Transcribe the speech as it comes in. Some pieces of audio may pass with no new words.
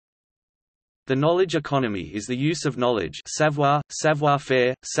The knowledge economy is the use of knowledge savoir,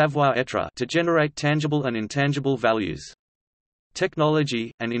 savoir-faire, savoir-être to generate tangible and intangible values.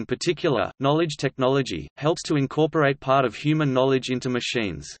 Technology, and in particular, knowledge technology, helps to incorporate part of human knowledge into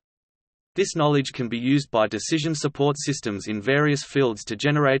machines. This knowledge can be used by decision support systems in various fields to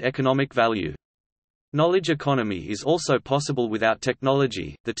generate economic value. Knowledge economy is also possible without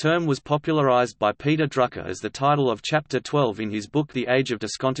technology. The term was popularized by Peter Drucker as the title of Chapter 12 in his book The Age of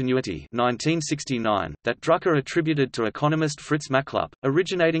Discontinuity 1969, that Drucker attributed to economist Fritz Machlup,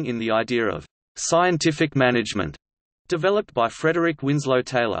 originating in the idea of scientific management, developed by Frederick Winslow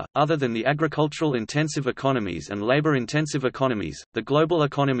Taylor. Other than the agricultural-intensive economies and labor-intensive economies, the global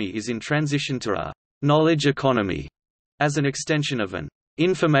economy is in transition to a knowledge economy as an extension of an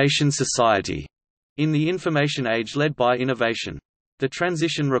information society. In the information age led by innovation. The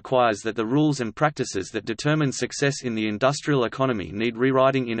transition requires that the rules and practices that determine success in the industrial economy need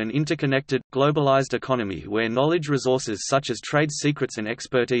rewriting in an interconnected, globalized economy where knowledge resources such as trade secrets and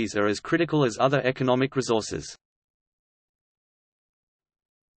expertise are as critical as other economic resources.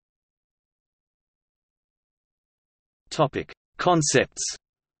 Concepts.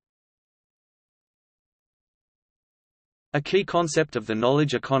 A key concept of the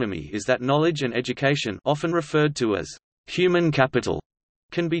knowledge economy is that knowledge and education, often referred to as human capital,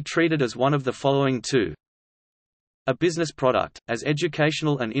 can be treated as one of the following two. A business product, as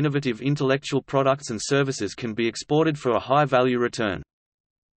educational and innovative intellectual products and services can be exported for a high value return.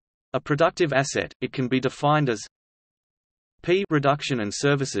 A productive asset, it can be defined as P production and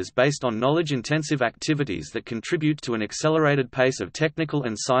services based on knowledge-intensive activities that contribute to an accelerated pace of technical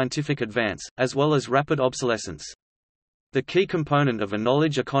and scientific advance, as well as rapid obsolescence. The key component of a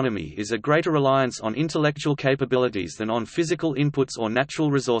knowledge economy is a greater reliance on intellectual capabilities than on physical inputs or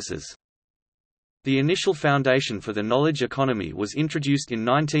natural resources. The initial foundation for the knowledge economy was introduced in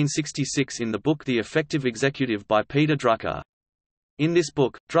 1966 in the book The Effective Executive by Peter Drucker. In this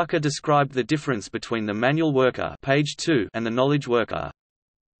book, Drucker described the difference between the manual worker, page 2, and the knowledge worker.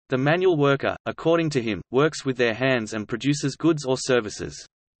 The manual worker, according to him, works with their hands and produces goods or services.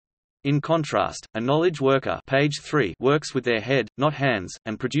 In contrast, a knowledge worker, page 3, works with their head, not hands,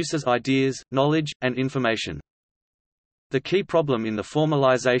 and produces ideas, knowledge, and information. The key problem in the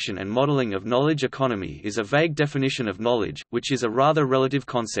formalization and modeling of knowledge economy is a vague definition of knowledge, which is a rather relative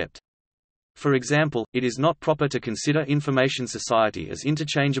concept. For example, it is not proper to consider information society as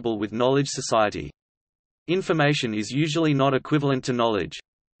interchangeable with knowledge society. Information is usually not equivalent to knowledge.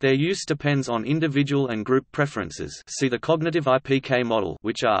 Their use depends on individual and group preferences, see the cognitive IPK model,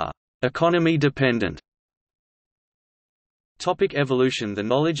 which are economy-dependent. Topic evolution. The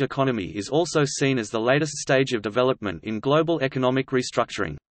knowledge economy is also seen as the latest stage of development in global economic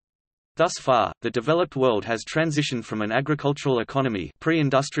restructuring. Thus far, the developed world has transitioned from an agricultural economy,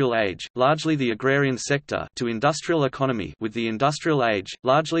 pre-industrial age, largely the agrarian sector, to industrial economy, with the industrial age,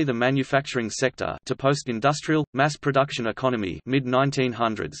 largely the manufacturing sector, to post-industrial, mass production economy,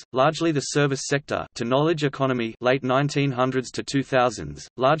 mid-1900s, largely the service sector, to knowledge economy, late 1900s to 2000s,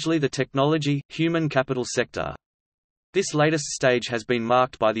 largely the technology, human capital sector. This latest stage has been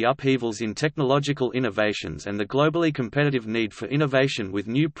marked by the upheavals in technological innovations and the globally competitive need for innovation with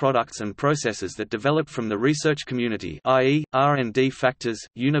new products and processes that develop from the research community, i.e., R&D factors,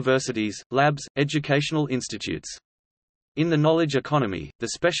 universities, labs, educational institutes. In the knowledge economy,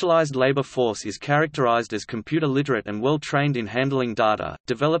 the specialized labor force is characterized as computer literate and well trained in handling data,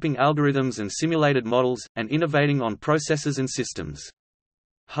 developing algorithms and simulated models, and innovating on processes and systems.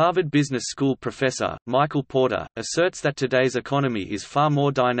 Harvard Business School professor, Michael Porter, asserts that today's economy is far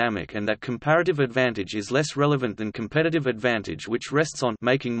more dynamic and that comparative advantage is less relevant than competitive advantage, which rests on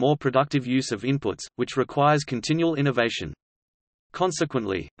making more productive use of inputs, which requires continual innovation.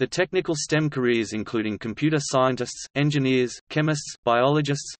 Consequently, the technical STEM careers including computer scientists, engineers, chemists,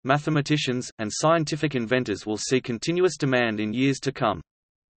 biologists, mathematicians, and scientific inventors will see continuous demand in years to come.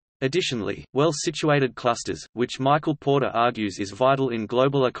 Additionally, well-situated clusters, which Michael Porter argues is vital in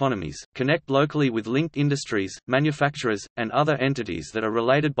global economies, connect locally with linked industries, manufacturers, and other entities that are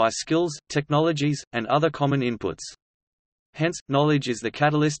related by skills, technologies, and other common inputs. Hence, knowledge is the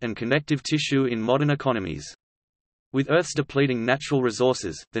catalyst and connective tissue in modern economies. With Earth's depleting natural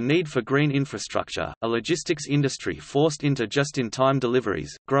resources, the need for green infrastructure, a logistics industry forced into just-in-time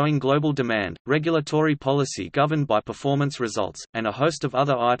deliveries, growing global demand, regulatory policy governed by performance results, and a host of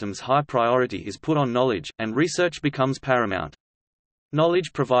other items high priority is put on knowledge, and research becomes paramount.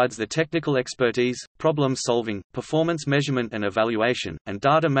 Knowledge provides the technical expertise, problem-solving, performance measurement and evaluation, and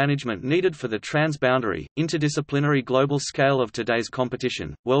data management needed for the transboundary, interdisciplinary global scale of today's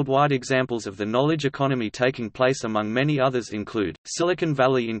competition. Worldwide examples of the knowledge economy taking place among many others include Silicon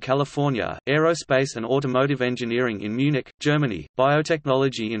Valley in California, aerospace and automotive engineering in Munich, Germany,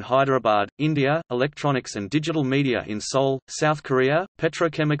 biotechnology in Hyderabad, India, electronics and digital media in Seoul, South Korea,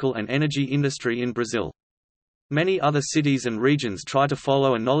 petrochemical and energy industry in Brazil. Many other cities and regions try to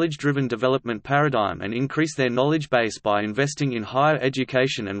follow a knowledge-driven development paradigm and increase their knowledge base by investing in higher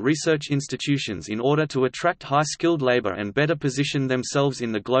education and research institutions in order to attract high-skilled labor and better position themselves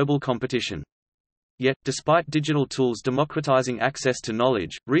in the global competition. Yet, despite digital tools democratizing access to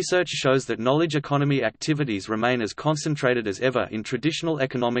knowledge, research shows that knowledge economy activities remain as concentrated as ever in traditional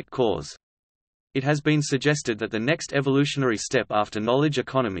economic cores. It has been suggested that the next evolutionary step after knowledge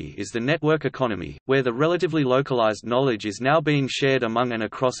economy is the network economy, where the relatively localized knowledge is now being shared among and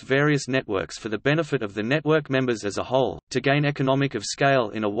across various networks for the benefit of the network members as a whole, to gain economic of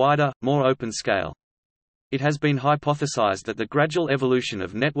scale in a wider, more open scale. It has been hypothesized that the gradual evolution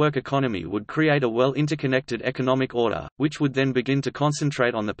of network economy would create a well-interconnected economic order, which would then begin to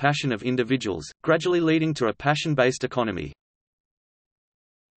concentrate on the passion of individuals, gradually leading to a passion-based economy.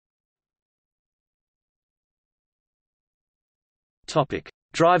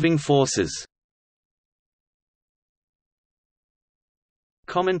 Driving forces.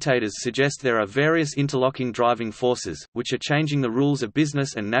 Commentators suggest there are various interlocking driving forces, which are changing the rules of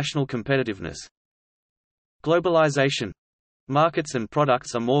business and national competitiveness. Globalization. Markets and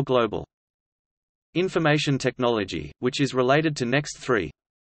products are more global. Information technology, which is related to next three.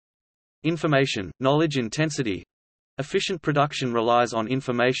 Information, knowledge intensity. Efficient production relies on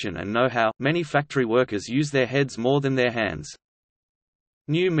information and know-how. Many factory workers use their heads more than their hands.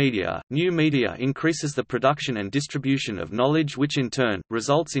 New media increases the production and distribution of knowledge, which in turn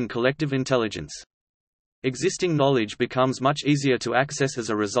results in collective intelligence. Existing knowledge becomes much easier to access as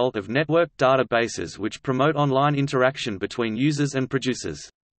a result of networked databases which promote online interaction between users and producers.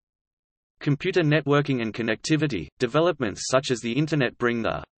 Computer networking and connectivity, developments such as the Internet bring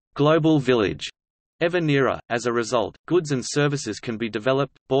the global village ever nearer. As a result, goods and services can be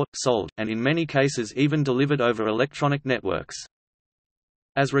developed, bought, sold, and in many cases even delivered over electronic networks.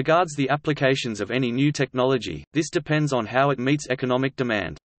 As regards the applications of any new technology, this depends on how it meets economic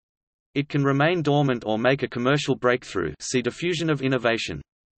demand. It can remain dormant or make a commercial breakthrough. See diffusion of innovation.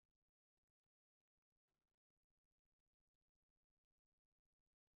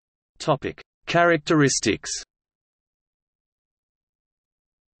 Topic: Characteristics.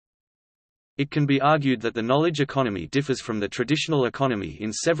 It can be argued that the knowledge economy differs from the traditional economy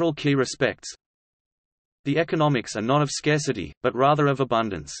in several key respects. The economics are not of scarcity, but rather of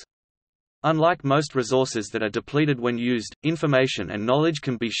abundance. Unlike most resources that are depleted when used, information and knowledge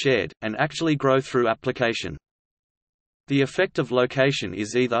can be shared, and actually grow through application. The effect of location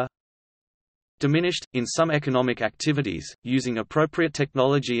is either diminished, in some economic activities, using appropriate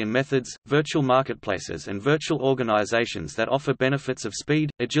technology and methods, virtual marketplaces and virtual organizations that offer benefits of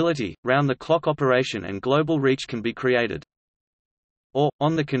speed, agility, round-the-clock operation and global reach can be created. Or,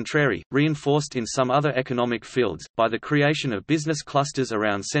 on the contrary, reinforced in some other economic fields, by the creation of business clusters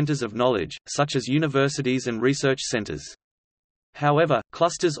around centers of knowledge, such as universities and research centers. However,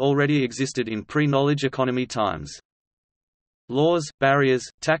 clusters already existed in pre-knowledge economy times. Laws, barriers,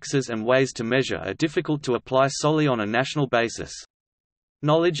 taxes and ways to measure are difficult to apply solely on a national basis.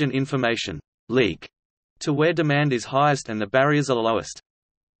 Knowledge and information leak to where demand is highest and the barriers are lowest.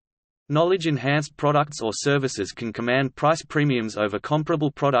 Knowledge-enhanced products or services can command price premiums over comparable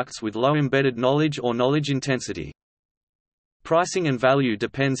products with low embedded knowledge or knowledge intensity. Pricing and value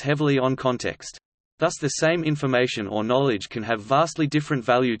depends heavily on context. Thus the same information or knowledge can have vastly different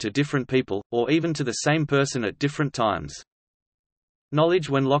value to different people, or even to the same person at different times. Knowledge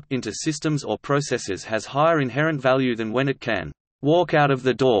when locked into systems or processes has higher inherent value than when it can walk out of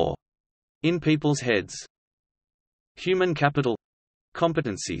the door in people's heads. Human capital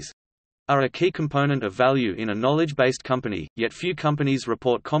competencies are a key component of value in a knowledge-based company, yet few companies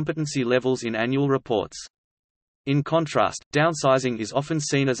report competency levels in annual reports. In contrast, downsizing is often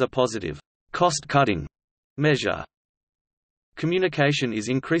seen as a positive, cost-cutting measure. Communication is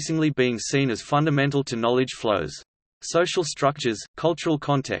increasingly being seen as fundamental to knowledge flows. Social structures, cultural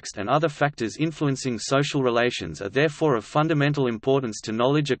context and other factors influencing social relations are therefore of fundamental importance to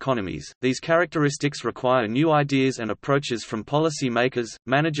knowledge economies. These characteristics require new ideas and approaches from policy makers,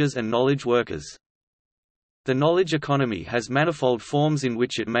 managers and knowledge workers. The knowledge economy has manifold forms in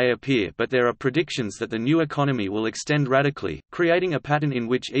which it may appear, but there are predictions that the new economy will extend radically, creating a pattern in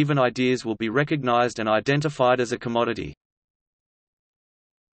which even ideas will be recognized and identified as a commodity.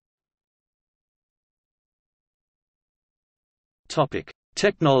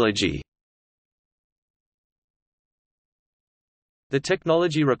 Technology. The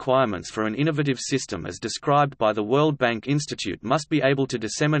technology requirements for an innovative system as described by the World Bank Institute must be able to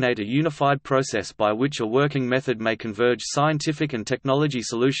disseminate a unified process by which a working method may converge scientific and technology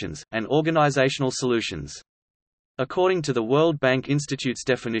solutions, and organizational solutions. According to the World Bank Institute's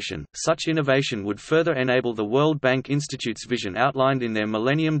definition, such innovation would further enable the World Bank Institute's vision outlined in their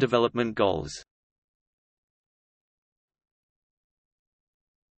Millennium Development Goals.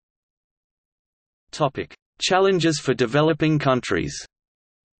 Challenges for developing countries.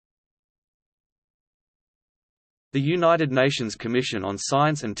 The United Nations Commission on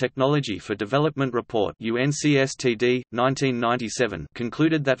Science and Technology for Development report UNCSTD, 1997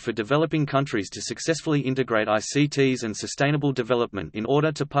 concluded that for developing countries to successfully integrate ICTs and sustainable development in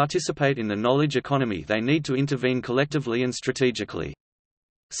order to participate in the knowledge economy, they need to intervene collectively and strategically.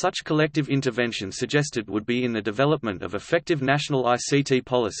 Such collective intervention suggested would be in the development of effective national ICT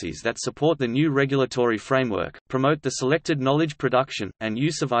policies that support the new regulatory framework, promote the selected knowledge production, and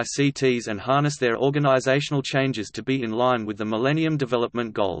use of ICTs and harness their organizational changes to be in line with the Millennium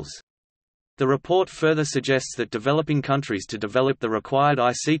Development Goals. The report further suggests that developing countries to develop the required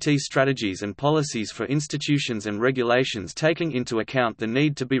ICT strategies and policies for institutions and regulations taking into account the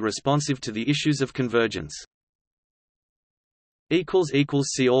need to be responsive to the issues of convergence.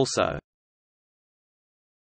 See also